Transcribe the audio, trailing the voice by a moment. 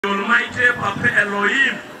Almighty Papa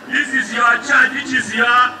Elohim, this is your church, which is your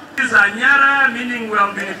Zanyara, meaning we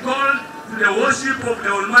have been called to the worship of the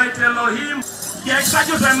Almighty Elohim. Yeah, I charge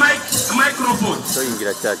the microphone. So you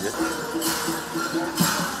get a charge.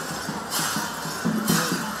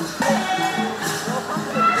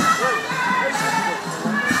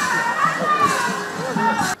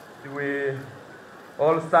 We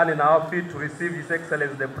all stand in our feet to receive His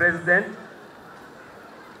Excellency the President.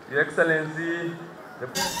 Your Excellency, the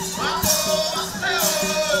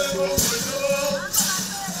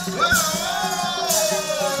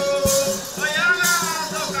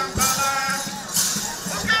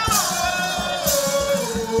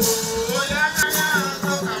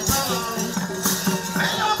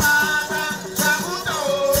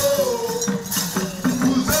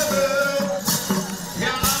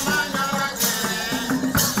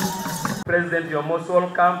President, you're most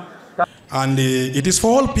welcome. And it is for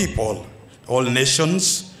all people, all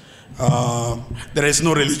nations. There is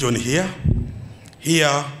no religion here.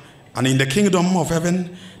 Here and in the kingdom of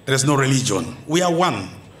heaven, there is no religion. We are one.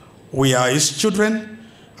 We are His children,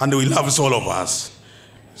 and He loves all of us.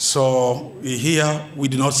 So here we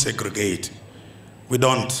do not segregate. We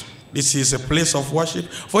don't. This is a place of worship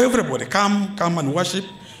for everybody. Come and worship.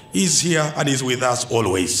 He's here and He's with us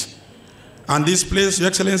always. And this place, Your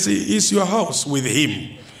Excellency, is your house with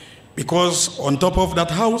Him. Because on top of that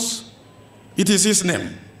house, it is His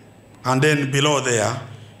name. And then below there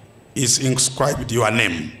is inscribed your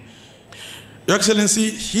name. Your Excellency,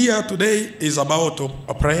 here today is about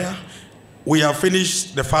a prayer. We have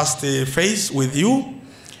finished the first phase with you.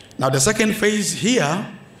 Now the second phase here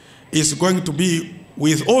is going to be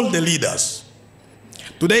with all the leaders.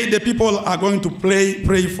 Today the people are going to pray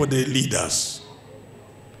for the leaders.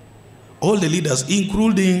 All the leaders,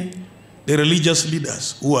 including the religious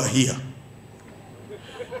leaders who are here,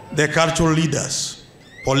 the cultural leaders,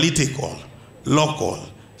 political, local,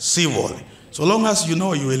 civil. So long as you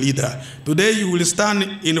know you're a leader, today you will stand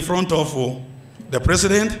in front of the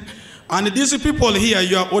president, and these people here,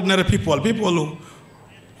 you are ordinary people, people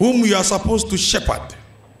whom you are supposed to shepherd.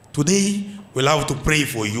 Today will have to pray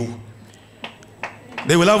for you.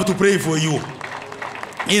 They will have to pray for you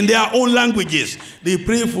in their own languages. They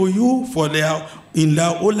pray for you in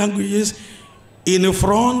their own languages, in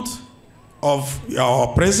front of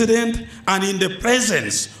our president and in the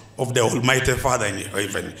presence of the Almighty Father in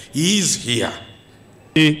heaven. He is here.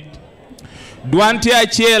 Duante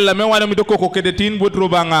achiel la me wana mitoko kokedetin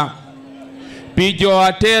butrubanga. Pijo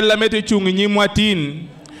atel la meti chungi nyimwatin.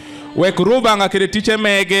 Wek rubanga kedetiche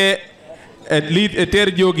mege et lead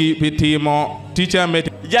eter jogi pitimo teacher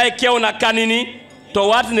meti. Jai keona kanini. To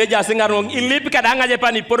wat ne ja singarong ilipi kadanga je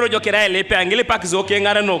pani poro jo kira ilipi angili pak zo ke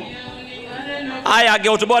ngarano aya ge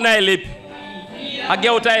utbona ilipi age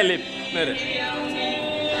uta ilipi mere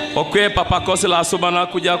okwe papa kosela subana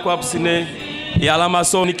kuja kwa psine yala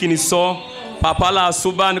maso nikini so papa la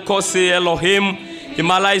suban kosi Elohim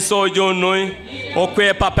imalai so jonoi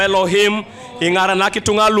okwe papa Elohim ingara na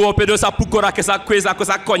kitunga luo pedo sa pukora kesa kweza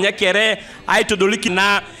kosa konye kere ai to doliki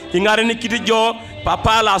na ingara nikiti jo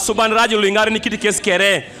papa la suban radio ingara nikiti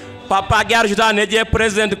keskere papa gar juta neje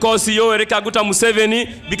president kosi yo erika guta Museveni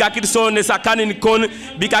bikakiti so ne sakani nikon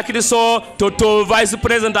bikakiti so toto vice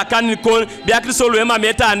president akani nikon bikakiti so luema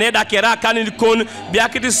meta ne da kera akani nikon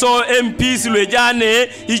bikakiti so MPs lejane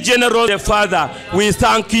I general the father. We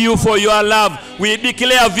thank you for your love. We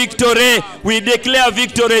declare victory. We declare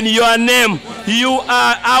victory in your name. You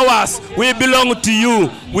are ours. We belong to you.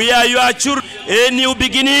 We are your children. A new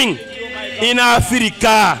beginning in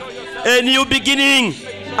Africa. A new beginning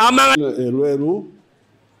among Elwelu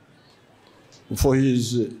for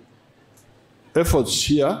his efforts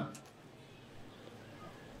here,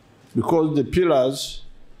 because the pillars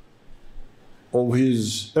of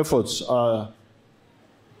his efforts are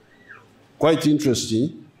quite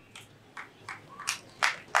interesting.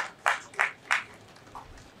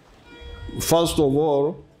 First of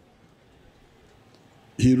all,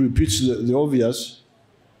 he repeats the obvious,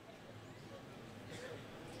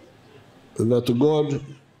 that God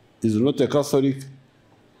is not a Catholic,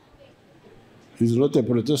 he's not a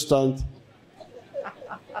Protestant,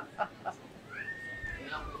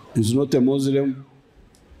 he's not a Muslim,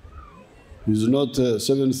 he's not a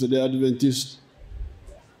Seventh-day Adventist,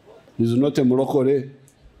 he's not a Moroccan,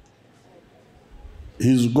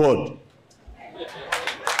 he's God.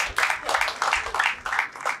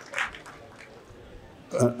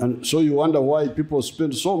 And so you wonder why people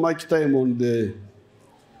spend so much time on the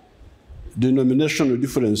denominational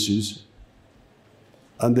differences,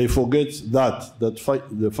 and they forget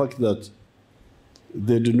the fact that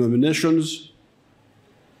the denominations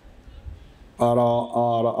are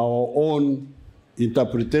our own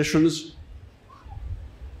interpretations,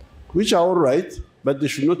 which are all right, but they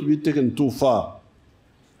should not be taken too far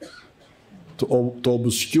to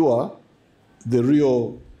obscure the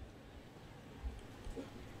real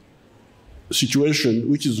situation,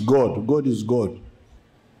 which is God. God is God.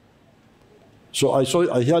 So I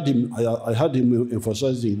heard him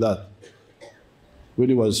emphasizing that when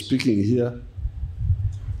he was speaking here,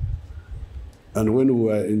 and when we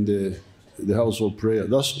were in the house of prayer.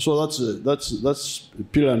 That's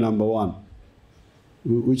pillar number one,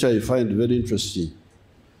 which I find very interesting.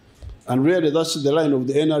 And really, that's the line of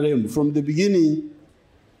the NRM from the beginning.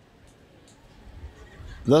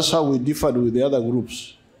 That's how we differed with the other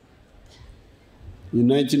groups. In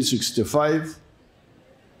 1965,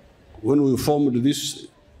 when we formed this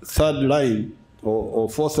third line or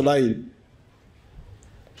fourth line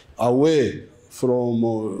away from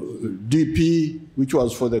DP, which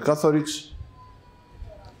was for the Catholics,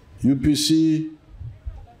 UPC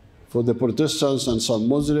for the Protestants and some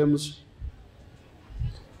Muslims,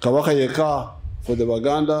 Kawaka Yeka for the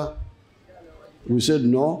Baganda, we said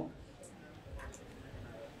no.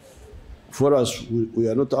 For us, we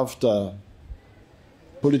are not after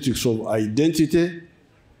politics of identity.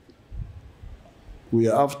 We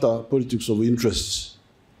are after politics of interests.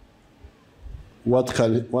 What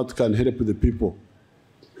can help the people?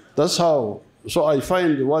 That's how. So I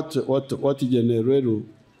find what Elwelu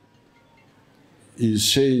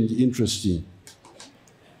is saying interesting.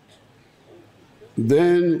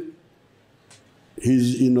 Then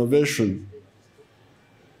his innovation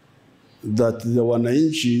that the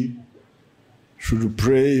wananchi should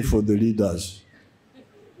pray for the leaders.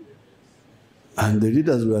 And the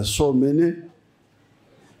leaders were so many,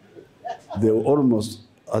 they were almost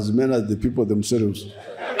as many as the people themselves.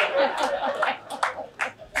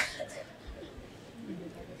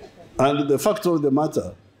 And the fact of the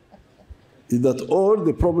matter is that all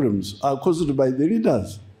the problems are caused by the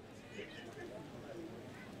leaders.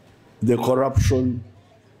 The corruption,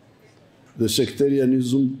 the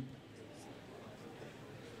sectarianism,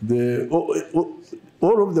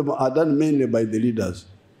 all of them are done mainly by the leaders.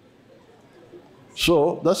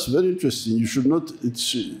 So that's very interesting. You should not.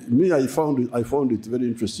 It's me. I found it very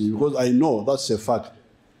interesting because I know that's a fact.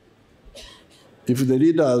 If the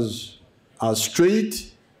leaders are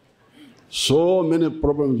straight, so many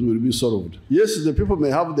problems will be solved. Yes, the people may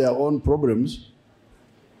have their own problems.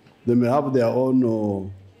 They may have their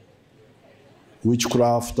own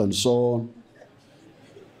witchcraft and so on.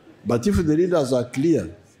 But if the leaders are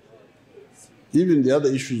clear, even the other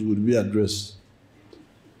issues will be addressed.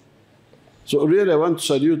 So really I want to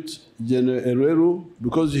salute General Elwelu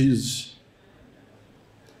because his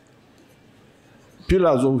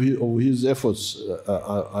pillars of his efforts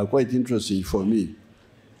are quite interesting for me.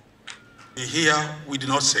 Here we do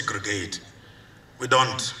not segregate. We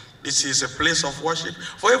don't. This is a place of worship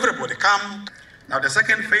for everybody. Come. Now the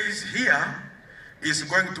second phase here is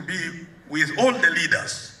going to be with all the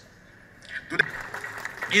leaders.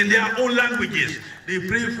 In their own languages. They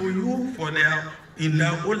pray for you in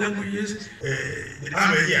their own languages. The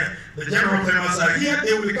army here, the general generals are here,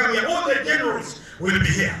 they will come here. All the generals will be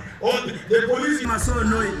here. All the police.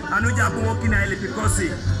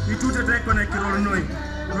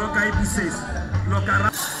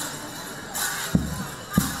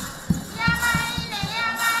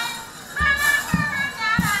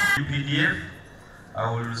 UPDF,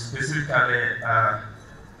 I will specifically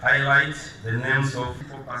highlight the names of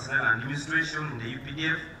personnel and administration in the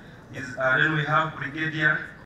UPDF. Then we have Brigadier